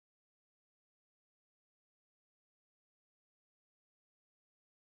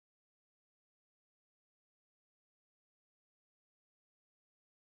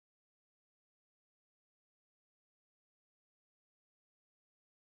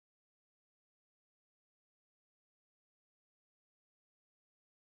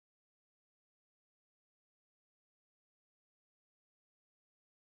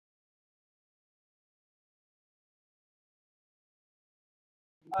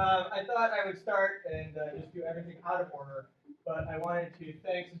I thought I would start and just do everything out of order, but I wanted to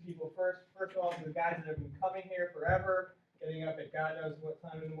thank some people first. First of all, to the guys that have been coming here forever, getting up at God knows what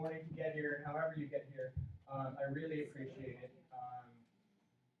time in the morning to get here, and however you get here. I really appreciate it.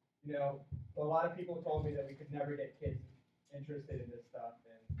 You know, a lot of people told me that we could never get kids interested in this stuff,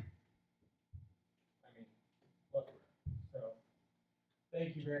 and I mean, look, so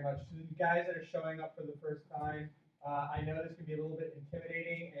thank you very much. To the guys that are showing up for the first time, I know this can be a little bit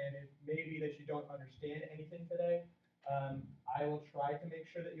intimidating, and it may be that you don't understand anything today. I will try to make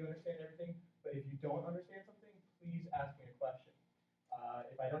sure that you understand everything, but if you don't understand something, please ask me a question.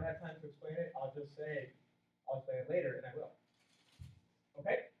 If I don't have time to explain it, I'll just say, I'll explain it later, and I will.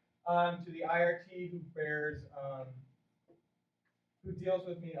 Okay? To the IRT who deals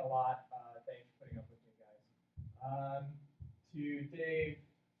with me a lot, thanks for putting up with me, guys. To Dave,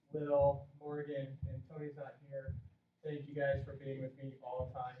 Lil, Morgan, and Tony's not here. Thank you guys for being with me all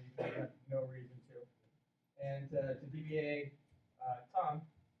the time. You guys have no reason to. And to DBA, Tom,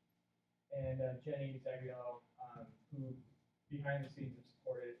 and Jenny Zagliello, who behind the scenes have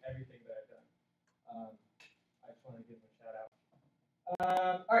supported everything that I've done. I just want to give them a shout out.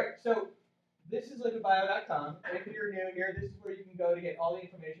 All right, so this is liquidbio.com. If you're new here, this is where you can go to get all the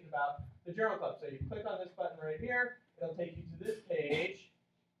information about the Journal Club. So you click on this button right here. It'll take you to this page.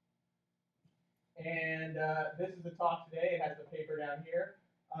 And this is the talk today. It has the paper down here.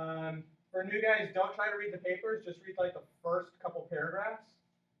 For new guys, don't try to read the papers. Just read like the first couple paragraphs.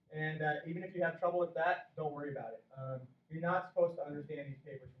 And even if you have trouble with that, don't worry about it. You're not supposed to understand these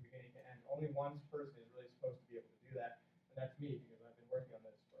papers from beginning to end. Only one person is really supposed to be able to do that, and that's me, because I've been working on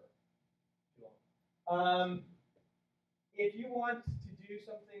this for too long. If you want to do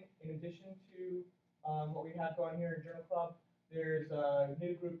something in addition to what we have going here in Journal Club, there's a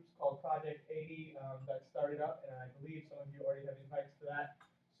new group called Project 80 that started up, and I believe some of you already have invites to that.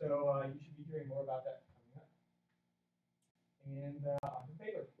 So you should be hearing more about that coming up. And on the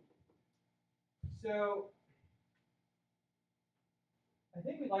paper. So I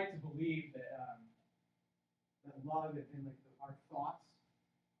think we'd like to believe that that love and like our thoughts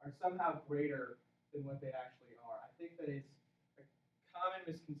are somehow greater than what they actually are. I think that it's a common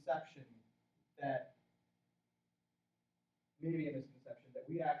misconception that maybe a misconception that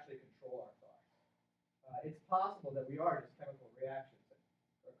we actually control our thoughts. It's possible that we are just chemical reactions that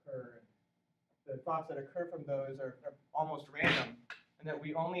occur, and the thoughts that occur from those are almost random, and that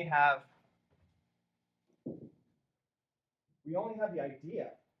we only have the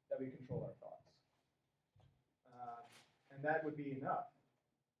idea that we control our thoughts, and that would be enough.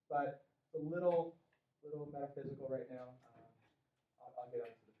 But it's a little metaphysical right now. I'll get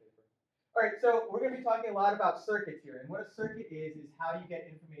onto the paper. All right, so we're going to be talking a lot about circuits here, and what a circuit is how you get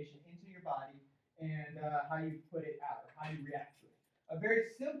information into your body and how you put it out, or how you react to it. A very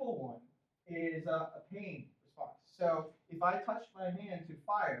simple one is a pain response. So if I touch my hand to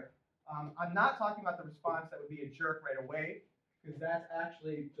fire, I'm not talking about the response that would be a jerk right away, because that's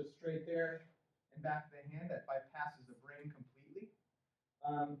actually just straight there and back of the hand that bypasses the brain completely.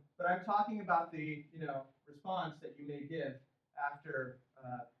 But I'm talking about the response that you may give after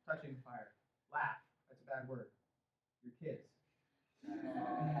touching the fire. Laugh. That's a bad word. Your kids.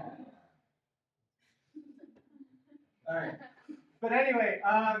 All right. But anyway,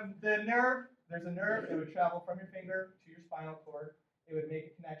 the nerve, there's a nerve. It would travel from your finger to your spinal cord. It would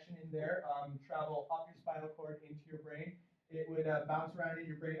make a connection in there, travel up your spinal cord into your brain. It would bounce around in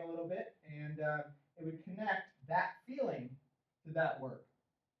your brain a little bit, and it would connect that feeling to that word,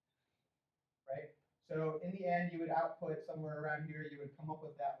 right? So in the end, you would output somewhere around here. You would come up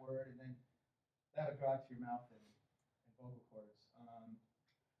with that word, and then that would go out to your mouth and vocal cords. So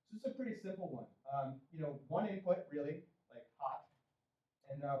it's a pretty simple one. One input really, like hot,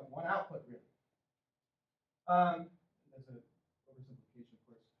 and one output really. There's an oversimplification, of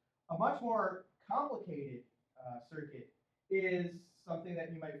course. A much more complicated circuit is something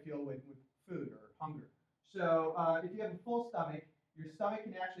that you might feel with food or hunger. So if you have a full stomach, your stomach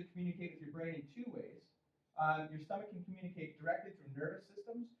can actually communicate with your brain in two ways. Your stomach can communicate directly through nervous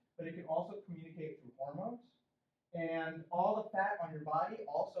systems, but it can also communicate through hormones. And all the fat on your body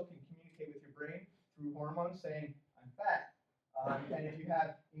also can communicate with your brain through hormones saying, I'm fat. And if you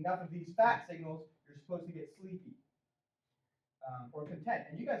have enough of these fat signals, you're supposed to get sleepy or content.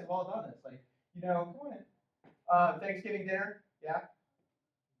 And you guys have all done this. Like, come on in. Thanksgiving dinner, yeah?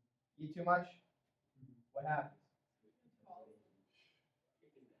 Eat too much? What happens?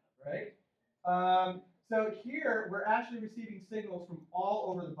 Right? So here, we're actually receiving signals from all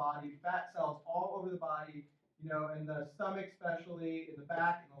over the body, fat cells all over the body, in the stomach especially, in the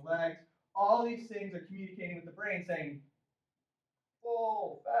back, in the legs. All these things are communicating with the brain saying,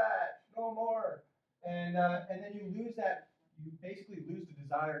 full, and then you lose that. You basically lose the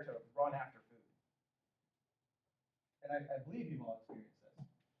desire to run after food. And I believe you've all experienced this.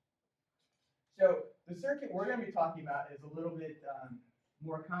 So the circuit we're going to be talking about is a little bit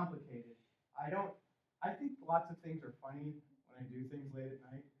more complicated. I think lots of things are funny when I do things late at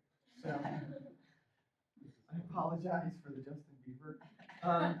night. So I apologize for the Justin Bieber.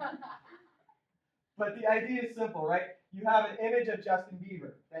 But the idea is simple, right? You have an image of Justin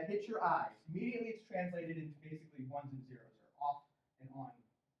Bieber that hits your eyes. Immediately it's translated into basically ones and zeros, or off and on,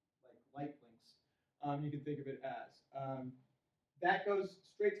 like light blinks. You can think of it as. That goes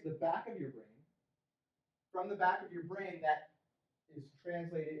straight to the back of your brain. From the back of your brain, that is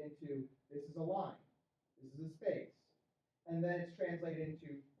translated into, this is a line, this is a space. And then it's translated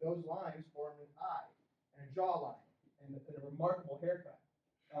into, those lines form an eye, and a jawline, and a remarkable haircut.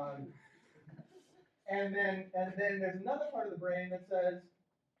 And then there's another part of the brain that says,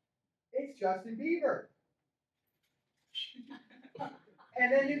 it's Justin Bieber.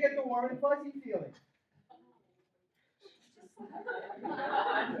 And then you get the warm and fuzzy feeling.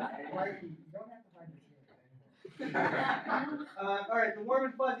 Mikey, you don't have to hide your feelings anymore. All right, the warm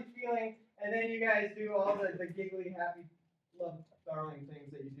and fuzzy feeling, and then you guys do all the giggly, happy, love, darling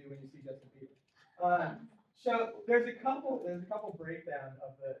things that you do when you see Justin Bieber. So there's a couple breakdown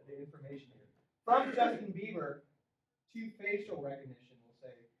of the information here. From Justin Bieber to facial recognition, we'll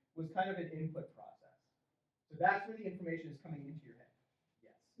say, was kind of an input process. So that's where the information is coming into your head.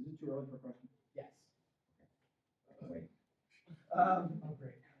 Yes. Is it too early for a question? Yes. Wait. Oh,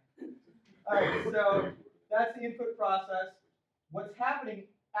 great. All right, so that's the input process. What's happening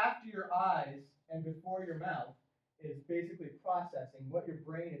after your eyes and before your mouth is basically processing what your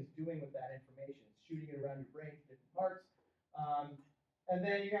brain is doing with that information. It's shooting it around your brain to different parts. And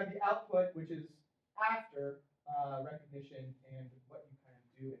then you have the output, which is after recognition and what you kind of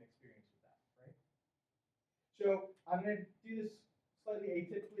do and experience with that, right? So I'm going to do this slightly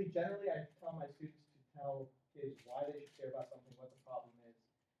atypically. Generally, I tell my students to tell kids why they should care about something, what the problem is,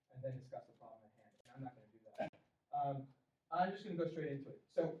 and then discuss the problem at hand. And I'm not going to do that. I'm just going to go straight into it.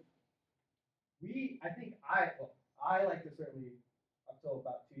 So I like to certainly, up till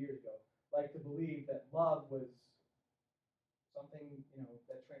about 2 years ago, like to believe that love was something,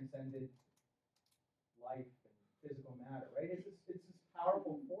 that transcended life and physical matter, right? It's this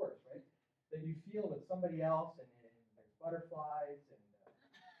powerful force, right? That you feel with somebody else, and there's butterflies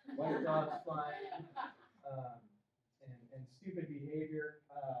and white dogs flying, and stupid behavior,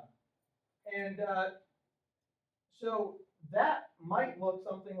 so that might look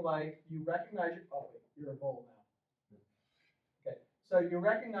something like you recognize your. Oh wait, you're a bull now. Okay, so you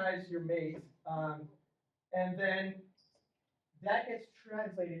recognize your mate, and then that gets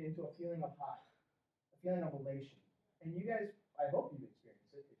translated into a feeling of high, a feeling of elation. And you guys, I hope you've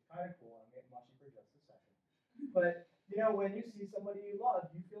experienced it. It's kind of cool. I'm getting mushy for just a second. But when you see somebody you love,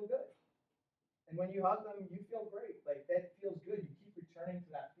 you feel good. And when you hug them, you feel great. Like that feels good. You keep returning to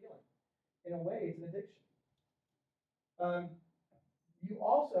that feeling. In a way, it's an addiction. You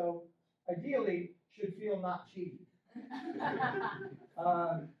also, ideally, should feel not cheating.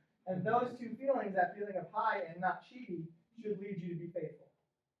 And those two feelings, that feeling of high and not cheating, should lead you to be faithful.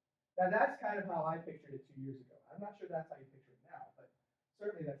 Now that's kind of how I pictured it 2 years ago. I'm not sure that's how you picture it now, but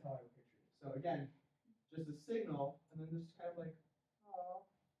certainly that's how I would picture it. So again, just a signal, and then just kind of like, oh,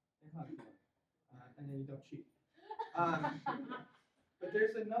 and hug, and then you don't cheat. But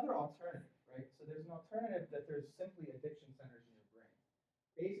there's another alternative, right? So there's an alternative that there's simply addiction centers in your brain.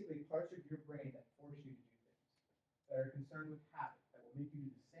 Basically parts of your brain that force you to do things, that are concerned with habit, that will make you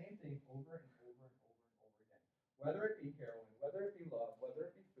do the same thing over and over and over and over again. Whether it be heroin, whether it be love, whether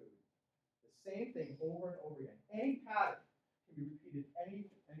it be food, the same thing over and over again. Any pattern can be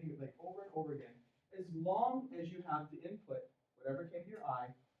repeated like over and over again, as long as you have the input, whatever came to your eye,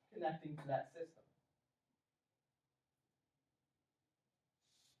 connecting to that system.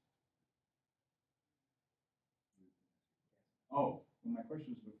 Oh, well, my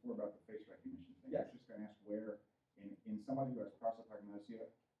question was before about the face recognition thing. Yes. I was just going to ask where, in somebody who has prosopagnosia,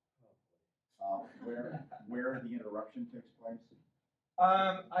 where the interruption takes place.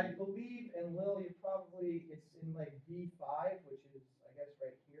 I believe, and Lil, it's in like V5, which is, I guess,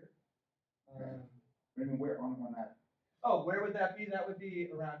 right here. I mean, where on that? Oh, where would that be? That would be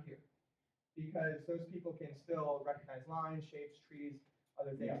around here. Because those people can still recognize lines, shapes, trees,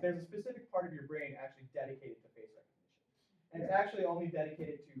 other things. Yeah. There's a specific part of your brain actually dedicated to face recognition. And it's actually only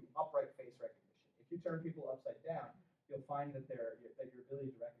dedicated to upright face recognition. If you turn people upside down, you'll find that your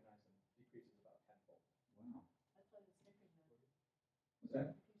ability to recognize them decreases about tenfold. Wow. That's why the Snickers ads. What's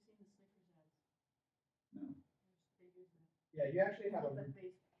that? If you've seen the Snickers ads, No. they use that. Yeah, you actually have a But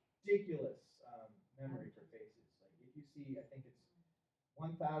they ridiculous memory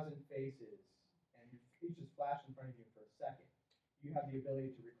 1,000 faces and your speech is flashed in front of you for a second, you have the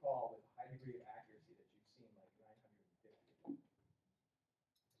ability to recall with a high degree of accuracy that you've seen like 950.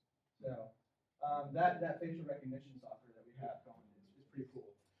 So that facial recognition software that we have going is pretty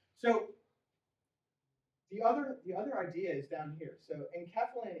cool. So the other idea is down here. So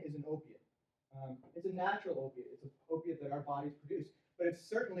enkephalin is an opiate. It's a natural opiate. It's an opiate that our bodies produce, but it's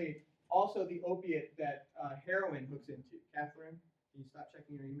certainly also the opiate that heroin hooks into. Catherine, can you stop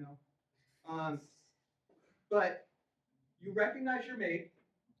checking your email? But you recognize your mate.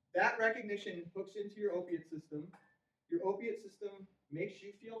 That recognition hooks into your opiate system. Your opiate system makes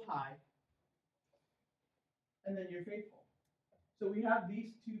you feel high, and then you're faithful. So we have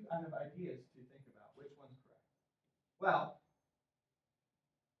these two kind of ideas to think about. Which one's correct? Well,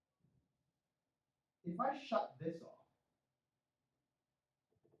 if I shut this off,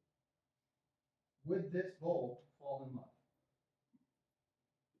 would this bowl fall in love?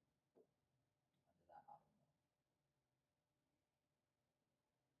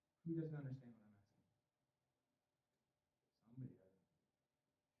 Who doesn't understand what I'm asking? Somebody doesn't.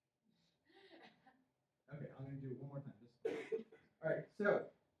 Okay, I'm going to do it one more time. All right, so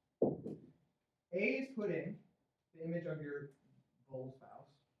A is put in, the image of your bowl spouse,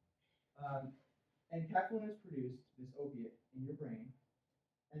 and enkephalin is produced, this opiate, in your brain,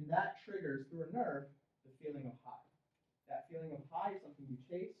 and that triggers through a nerve the feeling of high. That feeling of high is something you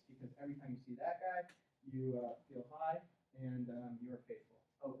chase because every time you see that guy, you feel high and you are faithful.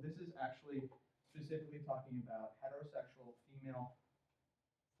 Oh, this is actually specifically talking about heterosexual female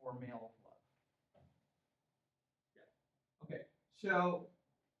for male love. Yeah. Okay, so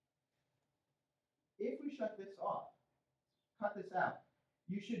if we shut this off, cut this out,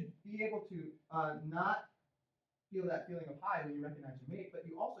 you should be able to not feel that feeling of high when you recognize your mate, but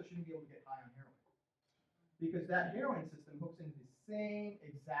you also shouldn't be able to get high on heroin. Because that heroin system hooks into the same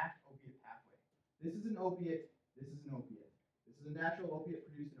exact opiate pathway. This is an opiate, this is an opiate. This is a natural opiate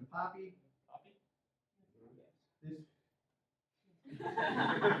produced in a poppy. Poppy? This.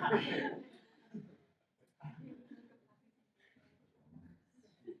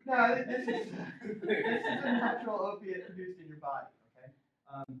 No, this is a natural opiate produced in your body, okay?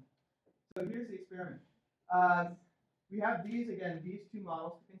 So here's the experiment. We have these two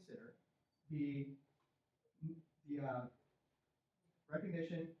models to consider. The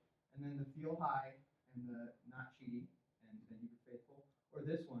recognition, and then the feel high, and the not cheaty, and then you be faithful. Or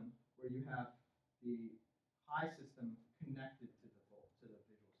this one, where you have the high system connected to the visual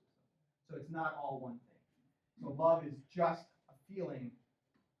system. So it's not all one thing. So love is just a feeling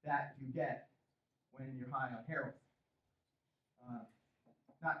that you get when you're high on heroin.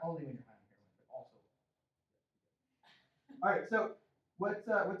 Not only when you're high on heroin, but also. All right, so what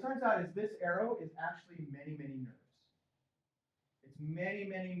turns out is this arrow is actually many, many nerves. It's many,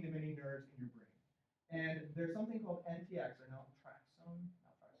 many, many nerves in your brain. And there's something called NTX, or naltrexone,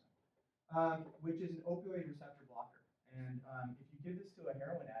 which is an opioid receptor blocker. And if you give this to a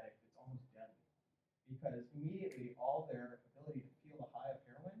heroin addict, it's almost deadly. Because immediately all their ability to feel the high of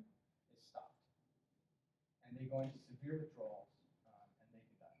heroin is stopped. And they go into severe withdrawals, and they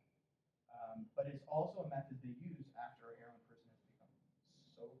can die. But it's also a method they use after a heroin person has become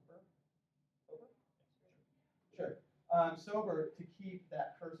sober. Sober? Sure. Sober to keep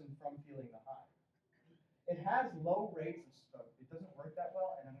that person from feeling the high. It has low rates of stroke. It doesn't work that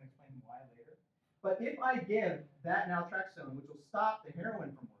well, and I'm going to explain why later. But if I give that naltrexone, which will stop the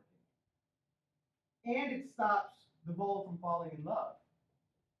heroin from working, and it stops the bull from falling in love,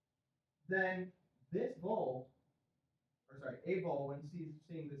 then this bull, a bull, when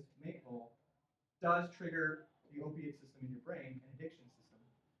seeing this mate bull, does trigger the opiate system in your brain, an addiction system,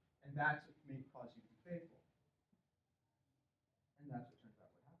 and that's what may cause you to be faithful. And that's what turns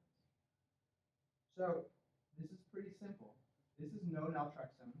out what happens. So this is pretty simple. This is no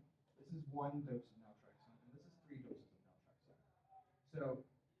naltrexone. This is 1 dose of naltrexone, and this is 3 doses of naltrexone. So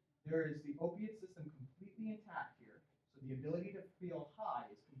there is the opiate system completely intact here. So the ability to feel high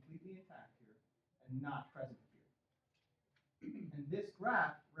is completely intact here and not present here. And this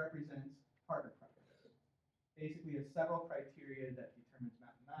graph represents partner preference. Basically, it's several criteria that determines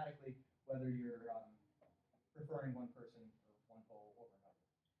mathematically whether you're preferring one person or one bowl over another.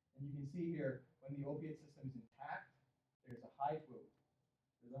 And you can see here, when the opiate system is intact, there's a high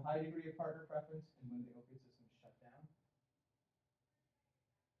degree of partner preference, and when the opiate system is shut down,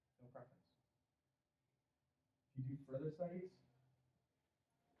 no preference. If you do further studies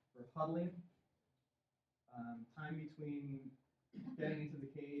for huddling, time between getting into the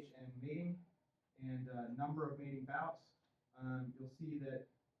cage and mating, and number of mating bouts, you'll see that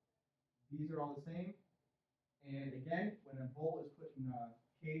these are all the same, And again, when a bull is put in a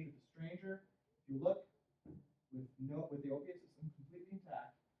cage with a stranger, if you look with the opiate system completely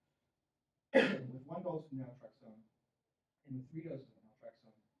intact, with 1 dose of naltrexone and with 3 doses of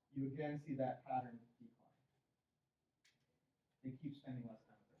naltrexone, you again see that pattern decline. They keep spending less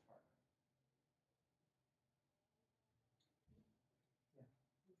time with their partner. Yeah.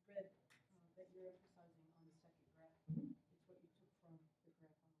 We've read that you're emphasizing on the second graph. Mhm. It's what you took from the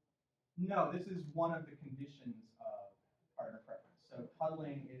graph on the left. No, this is one of the conditions of partner preference. So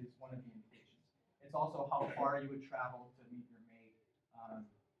cuddling is one of the indications. It's also how far you would travel to meet your mate.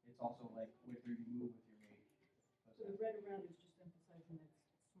 It's also like whether you move with your mate. So the red around is just emphasizing that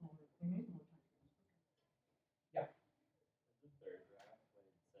it's smaller, Mhm. smaller time frames. Yeah. The third graph, when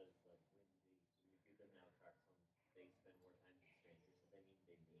it says like when you give them naltrexone, they spend more time with strangers. Does that mean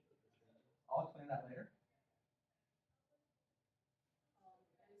they meet with the strangers? I'll explain that later. As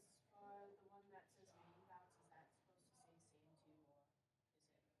for the one that says mating bouts, is that supposed to say same too, or is it?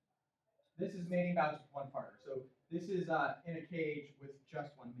 This is mating bouts with one partner. So this is in a cage with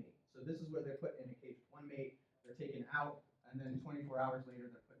just one mate. So this is where they're put in a cage with one mate. They're taken out, and then 24 hours later,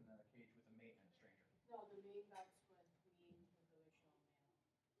 they're put in a cage with a mate and a stranger. No, the mating bouts when we with the original male.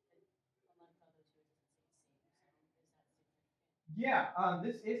 Unlike the other two, it doesn't say same. So is that significant? Yeah,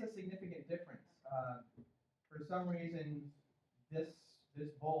 this is a significant difference. For some reason, this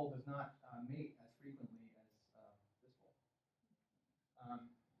bull does not mate as frequently as this bull.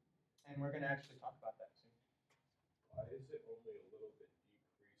 And we're going to actually talk about that soon. Why is it only a little bit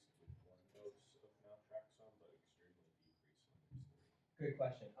decreased with 1 dose of naltrexone, but extremely decreased when there's 3? Good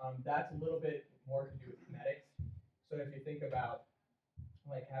question. That's a little bit more to do with kinetics. So if you think about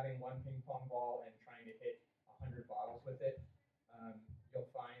like having one ping pong ball and trying to hit 100 bottles with it,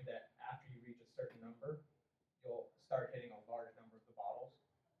 you'll find that after you reach a certain number, you'll start hitting a large number of the bottles.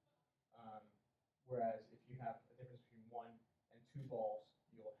 Whereas if you have a difference between 1 and 2 balls,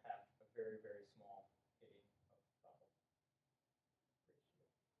 you'll have a very, very small hitting of bottle ratio.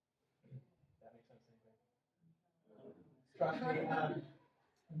 That makes sense anyway? Trust me,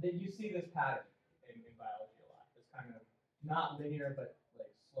 that you see this pattern in biology a lot. It's kind of not linear, but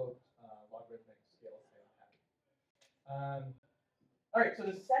like sloped logarithmic scale pattern. All right, so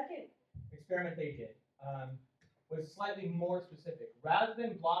the second experiment they did was slightly more specific. Rather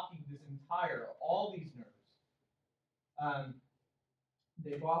than blocking this all these nerves,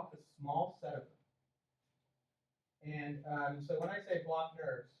 they blocked a small set of them. And so when I say block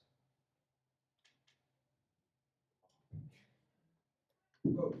nerves,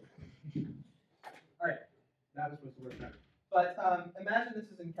 whoa. All right, that was supposed to work better. But imagine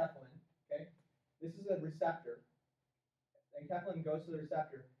this is enkephalin, okay? This is a receptor. Enkephalin goes to the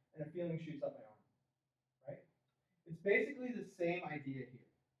receptor, and a feeling shoots up my arm, right? It's basically the same idea here.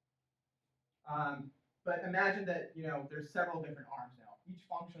 But imagine that, there's several different arms now, each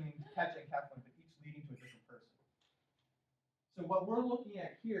functioning to catch enkephalin, but each leading to a different person. So what we're looking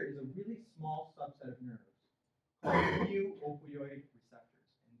at here is a really small subset of nerves called mu-opioid receptors.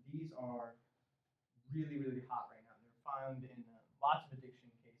 And these are really, really hot right now. They're found in lots of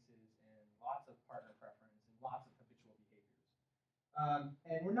addiction cases and lots of partner preference and lots of habitual behaviors.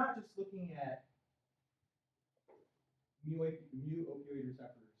 And we're not just looking at mu-opioid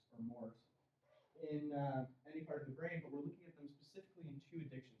receptors or mores in any part of the brain, but we're looking at them specifically in 2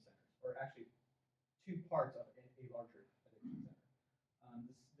 addiction centers, or actually 2 parts of a larger addiction center.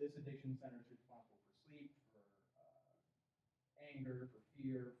 This addiction center is responsible for sleep, for anger, for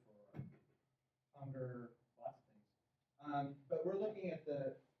fear, for hunger, lots of things. But we're looking at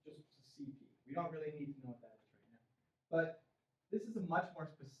just CP. We don't really need to know what that is right now. But this is a much more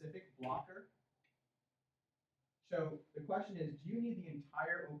specific blocker. So the question is, do you need the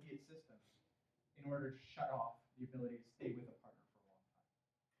entire opiate system in order to shut off the ability to stay with a partner for a long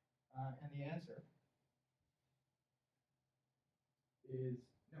time? And the answer is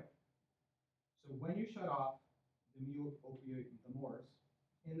no. So when you shut off the mu-opioid, the mores,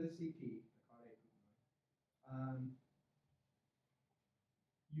 in the CP, the caudate putamen,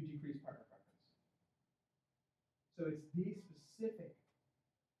 you decrease partner preference. So it's the specific,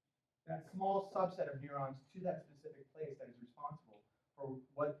 that small subset of neurons to that specific place that is responsible for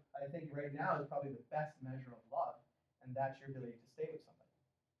what I think right now is probably the best measure of love, and that's your ability to stay with somebody.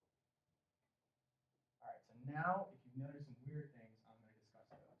 All right, so now if you've noticed some weird things, I'm going to discuss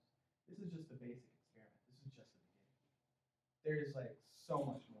those. This is just the basic experiment. This is just the beginning. There's like so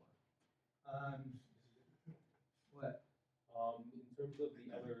much more. What? In terms of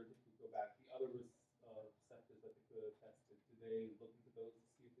the other, if we go back, the other receptors that they could have tested, did they look into those to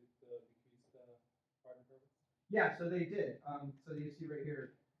see if it decreased partner preference? Yeah, so they did. So you see right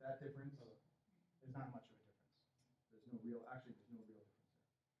here, that difference, there's not much of a difference. real, actually, there's no real difference there.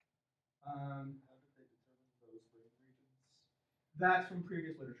 How did they determine those brain regions? That's from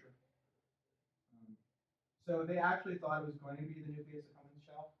previous literature. So they actually thought it was going to be the nucleus accumbens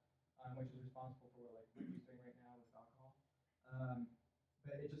shell, which is responsible for what like he's doing right now with alcohol.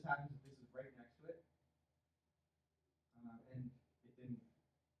 But it just happens that this is right next to it, and it didn't.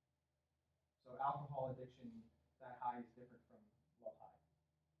 So alcohol addiction that high is different from low high.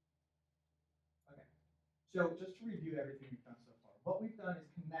 Okay. So just to review everything we've done so far, what we've done is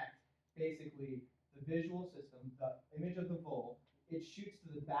connect basically the visual system, the image of the bull. It shoots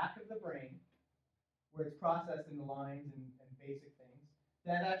to the back of the brain, where it's processing the lines and basic things.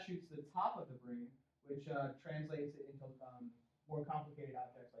 Then that shoots to the top of the brain, which translates it into more complicated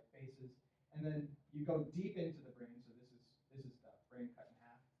objects like faces. And then you go deep into the brain. So this is the brain cut in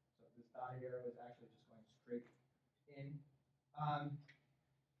half. So this dotted arrow is actually just going straight in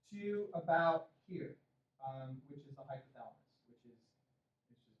to about here, which is the hypothalamus, which is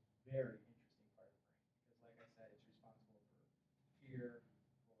very interesting part of the brain because, like I said, it's responsible for fear,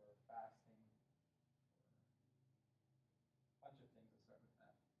 for fasting, bunch of things that start with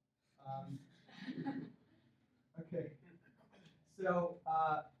that. Okay, so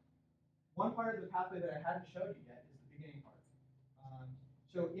one part of the pathway that I hadn't showed you yet is the beginning part.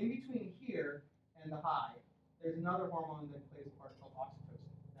 So in between here and the high, there's another hormone that plays a part called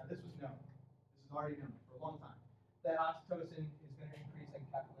oxytocin. Now this was known. This is already known for a long time. That oxytocin is going to increase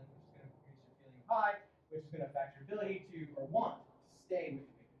enkephalin, which is going to increase your feeling of high, which is going to affect your ability to, or want, to stay with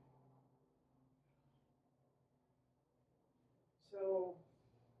me. So,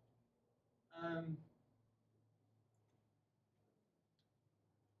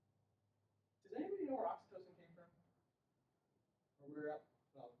 does anybody know where oxytocin came from? Or where else?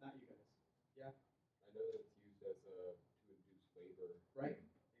 Well, not you guys. Yeah? I know that it's used as to induce labor. Right?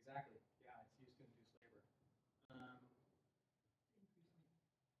 Exactly. Yeah, it's used to induce labor.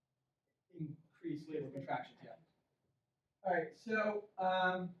 Increase labor contractions, yeah. All right, so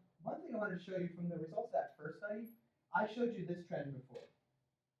one thing I wanted to show you from the results of that first study, I showed you this trend before,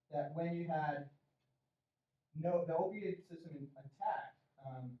 that when you had the opioid system intact,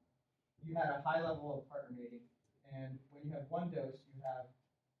 you had a high level of partner mating, and when you have one dose, you have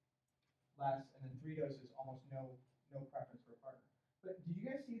less, and then 3 doses, almost no preference for a partner. But did you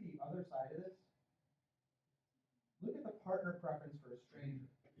guys see the other side of this? Look at the partner preference for a stranger.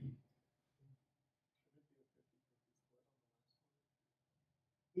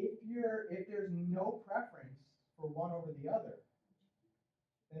 If there's no preference for one over the other,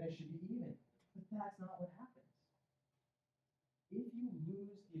 then it should be even. But that's not what happens. If you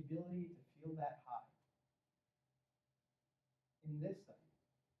lose the ability to feel that high, in this study,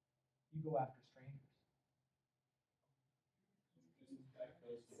 you go after strangers.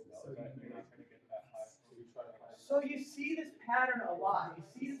 So you see this pattern a lot. You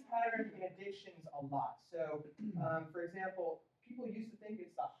see this pattern in addictions a lot. So, for example, people used to think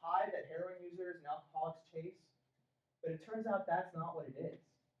it's the high that heroin users and alcoholics chase, but it turns out that's not what it is.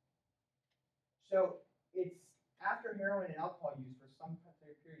 So it's after heroin and alcohol use for some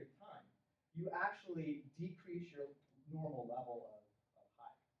period of time, you actually decrease your normal level of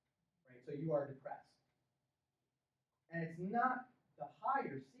high, right? So you are depressed. And it's not the high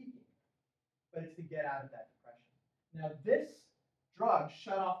you're seeking, but it's to get out of that depression. Now this drug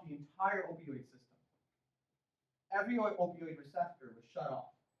shut off the entire opioid system. Every opioid receptor was shut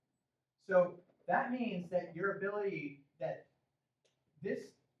off. So that means that your ability, that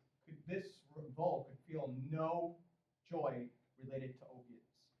this Vol could feel no joy related to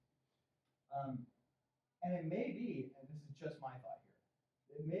opiates. And it may be, and this is just my thought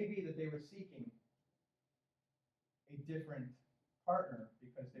here, it may be that they were seeking a different partner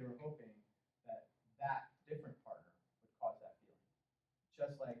because they were hoping that that different partner would cause that feeling.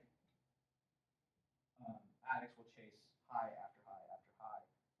 Just like addicts will chase high after high after high,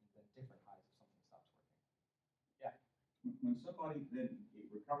 and then different highs if something stops working. Yeah? When somebody then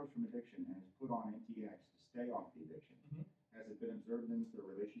recovers from addiction and is put on NTX to stay off the addiction, has it been observed then that their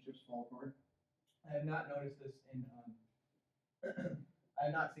relationships fall apart? I have not noticed this in, I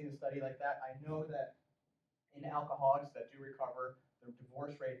have not seen a study like that. I know that in alcoholics that do recover, the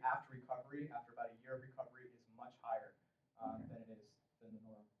divorce rate after recovery, after about a year of recovery, is much higher than it is than the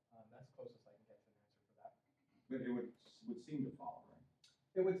norm. That's the closest I can get to an answer for that. But it would seem to follow, right?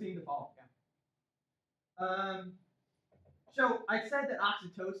 It would seem to follow, yeah. So I said that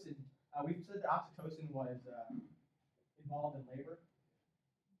oxytocin, we've said that oxytocin was involved in labor,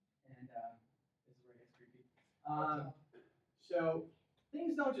 and this is where it gets creepy. So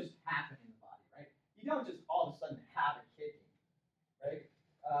things don't just happen in the body, right? You don't just all of a sudden have a kidney, right?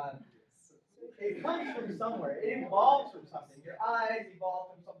 it comes from somewhere. It evolves from something. Your eyes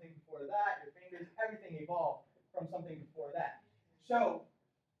evolved from something before that. Your fingers, everything evolved from something before that. So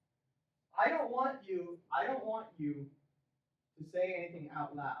I don't want you to say anything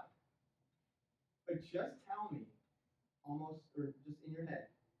out loud. But just tell me, almost, or just in your head,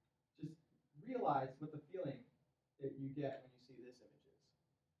 just realize what the feeling that you get when you see this image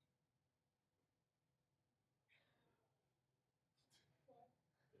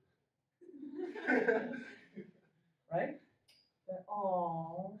is. Right? That,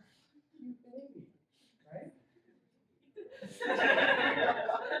 oh, cute baby. Right?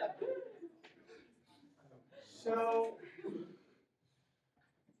 So,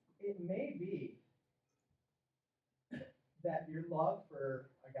 it may be that your love for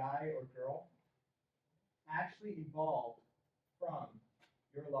a guy or girl actually evolved from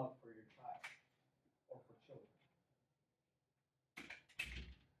your love for your child or for children.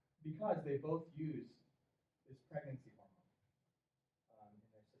 Because they both use this pregnancy hormone in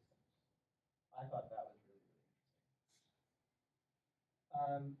their systems. I thought that was really, really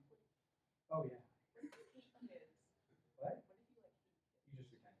interesting. Oh yeah. What? You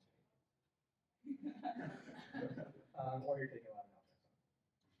just pretend to be. Or you're taking a lot of notes.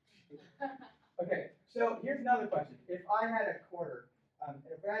 Okay, so here's another question. If I had a quarter,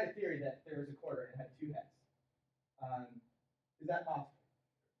 if I had a theory that there was a quarter and it had two heads, is that possible?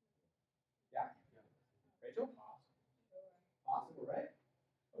 Yeah? Rachel? Possible, right?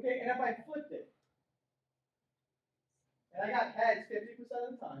 Okay, and if I flipped it, and I got heads 50%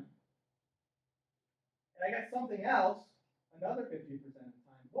 of the time, and I got something else another 50% of the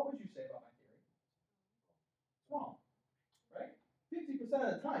time, what would you say about my theory? It's wrong, right? 50%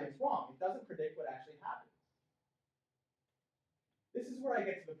 of the time, it's wrong. It doesn't predict what actually happens. This is where I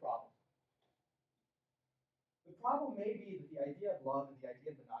get to the problem. The problem may be that the idea of love and the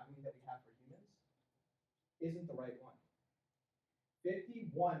idea of monogamy that we have for humans isn't the right one.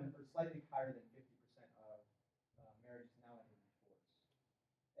 51 or slightly higher than 50% of marriages now end in divorce.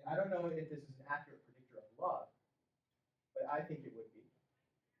 And I don't know if this is an accurate predictor of love, but I think it would be.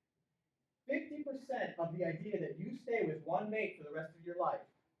 50% of the idea that you stay with one mate for the rest of your life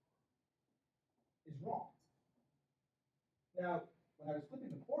is wrong. Now, when I was flipping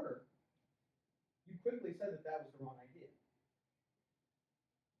the quarter, you quickly said that that was the wrong idea.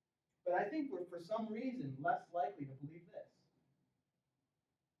 But I think we're, for some reason, less likely to believe this.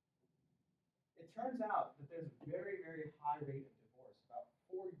 It turns out that there's a very, very high rate of divorce, about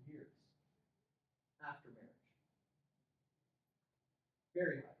 4 years after marriage.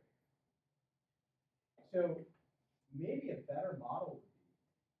 Very high rate. So maybe a better model would be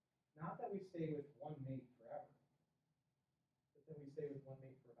not that we stay with one mate forever, but that we stay with one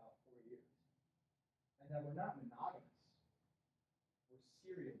mate for about 4 years. And that we're not monogamous. We're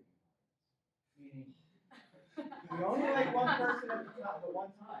serially monogamous. Meaning you only like one person at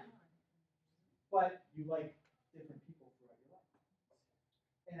one time. But you like different people throughout your life.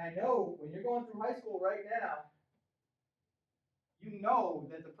 And I know when you're going through high school right now, you know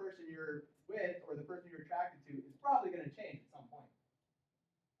that the person you're with or the person you're attracted to is probably going to change at some point.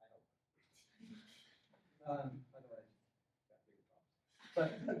 I hope. Otherwise, got bigger problems.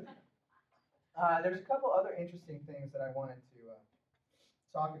 But there's a couple other interesting things that I wanted to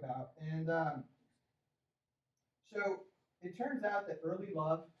talk about. And so it turns out that early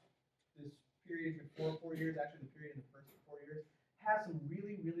love, this period before 4 years, actually the period in the first 4 years, has some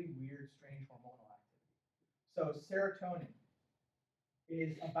really, really weird, strange hormonal activity. So serotonin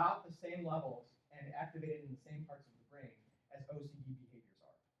is about the same levels and activated in the same parts of the brain as OCD behaviors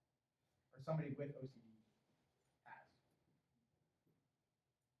are, or somebody with OCD has.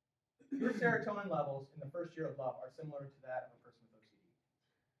 Your serotonin levels in the first year of love are similar to that of a person with OCD.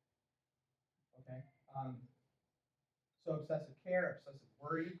 Okay? So obsessive care, obsessive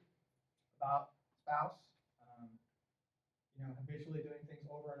worry about spouse, habitually doing things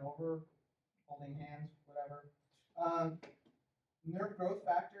over and over, holding hands, whatever. Nerve growth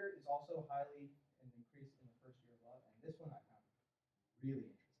factor is also highly increased in the first year of love, and this one I found really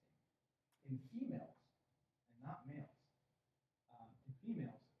interesting. In females, and not males, in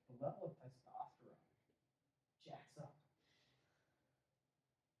females, the level of testosterone jacks up.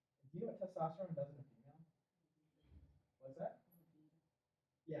 Do you know what testosterone does in a female? What's that?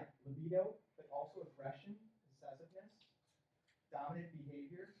 Yeah, libido, but also aggression, possessiveness, dominant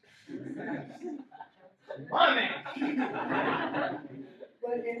behavior. Mommy!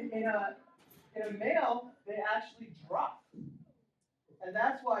 But in a male, they actually drop. And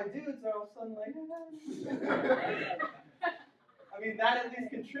that's why dudes are all of a sudden like, I mean, that at least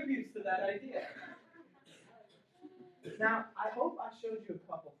contributes to that idea. Now, I hope I showed you a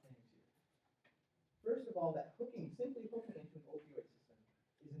couple things here. first of all, that simply hooking into an opioid system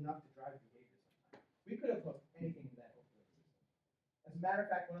is enough to drive behavior sometimes. We could have hooked anything into that opioid system. As a matter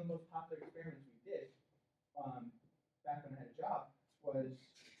of fact, one of the most popular experiments we did, back when I had a job, was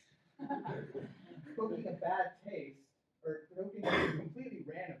hooking a bad taste, or hooking something completely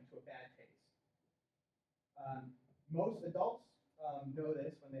random to a bad taste. Most adults know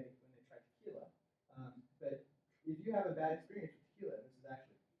this when they try tequila, but if you have a bad experience with tequila, this is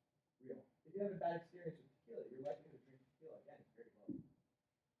actually real. If you have a bad experience with tequila, your likelihood of drinking tequila again is very low.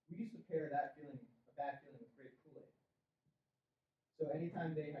 We used to pair that feeling, a bad feeling, with grape Kool-Aid. So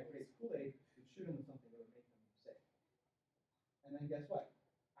anytime they had grape Kool-Aid, you'd shoot them with something that would make them sick. And then guess what?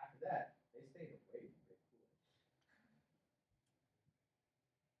 After that, they stayed away from grape Kool-Aid.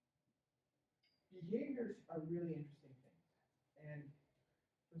 Behaviors are really interesting things, and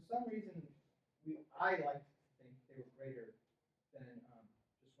for some reason, I like to think they were greater than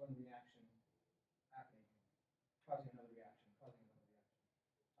just one reaction happening, causing another reaction,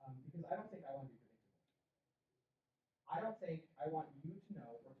 because I don't think I want to be predictable. I don't think I want you to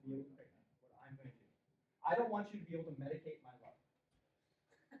know or to be able to predict what I'm going to do. I don't want you to be able to medicate my love,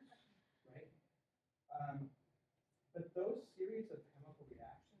 right? But those series of chemical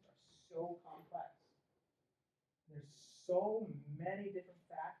reactions are so complex. There's so many different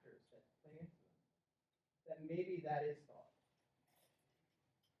factors that play into them that maybe that is thought.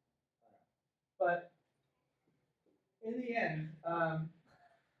 But in the end,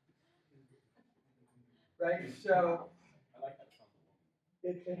 right? So I like that song.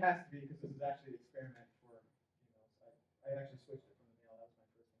 it has to be, because this is actually the experiment for emails. I actually switched it from the mail. That was my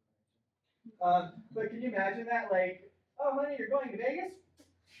first inclination. But can you imagine that? Like, oh, honey, you're going to Vegas?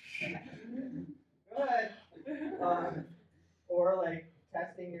 Go ahead. Or like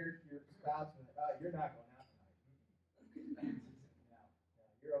testing your spouse, and you're not going out tonight. No,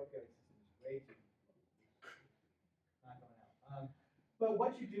 your opioid system is way too not going out. But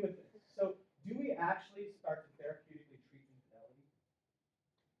what you do with this? So, do we actually start to therapeutically treat infidelity?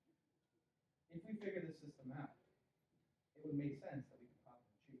 If we figure this system out, it would make sense that we could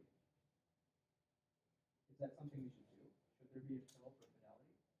probably treat it. Is that something we should do? Should there be a pill for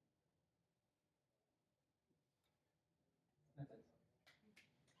fidelity? That's it.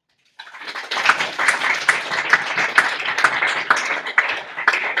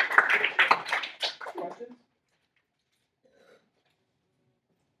 Questions?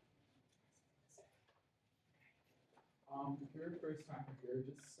 If you're a first timer here,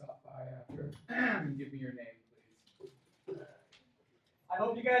 just stop by after and give me your name, please. I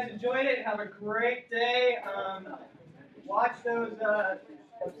hope you guys enjoyed it. Have a great day. Watch those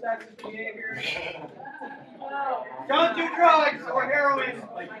obsessive behaviors. Don't do drugs or heroin.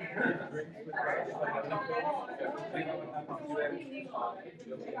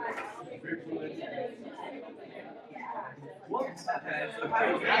 Whoops.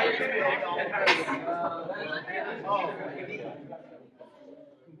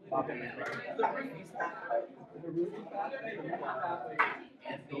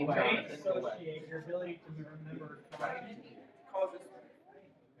 Associate your ability to remember causes.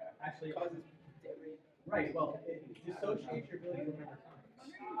 Actually, right. Well, it dissociates your ability to remember time.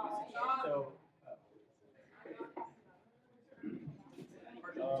 So.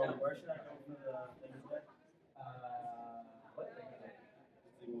 Where should I go for the thing today? What thing today?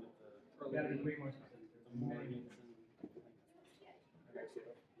 You gotta be way more specific. There's many.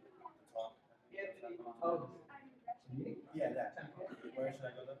 Oh. Yeah, that. Where should I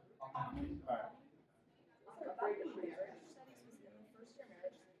go though? Alright.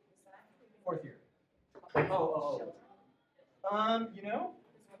 Fourth year. Oh. You know?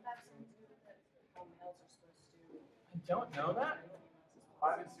 I don't know that.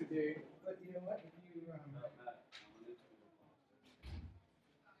 Today. But you know what? If you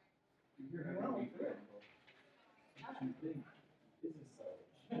you're wrong for it. This is so.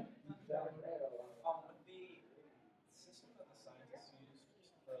 The system that the scientists used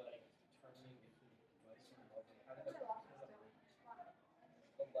for like determining if mice are involved, how did the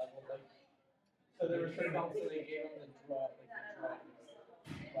level like? So there were certain. So they gave them the drug, but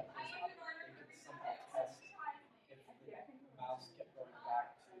they could somehow test if the mouse kept going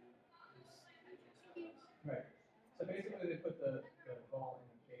back to this region. Right. So basically, they put the ball in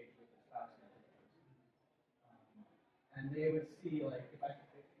the cage with the spouse and they would see like if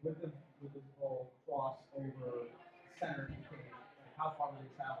with the ball cross over the center of the cage, like how far would they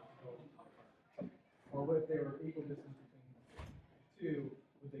travel to go to the partner? Or what if they were equal distance between the two?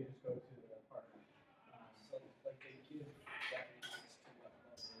 Would they just go to the partner? So like they give definitions to what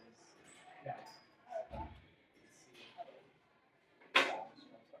love is. Yeah.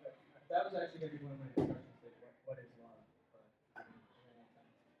 that was actually gonna be one of my discussions, like what is love, but I mean, it ran out of time.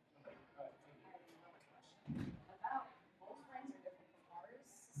 Okay, alright, thank you. I have another question about wolf brains are different from ours,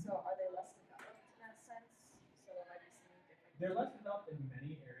 so are they less developed in that sense? So there might be some different. They're less developed in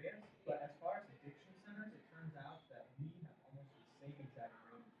many areas, but as far as addiction centers, it turns out that we have almost the same exact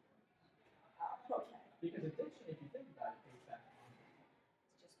brain as Oh, okay. because addiction, if you think about it, goes back to hunger.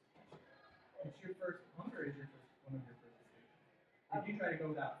 It's just It's your first hunger is your first one of your first addictions. If you try to go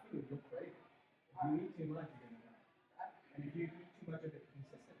without food, you'll crave it. If you eat too much, you're gonna die. And if you eat too much of it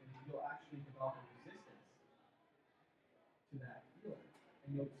consistently, you'll actually develop a resistance to that feeling, and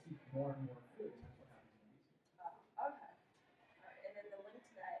you'll seek more and more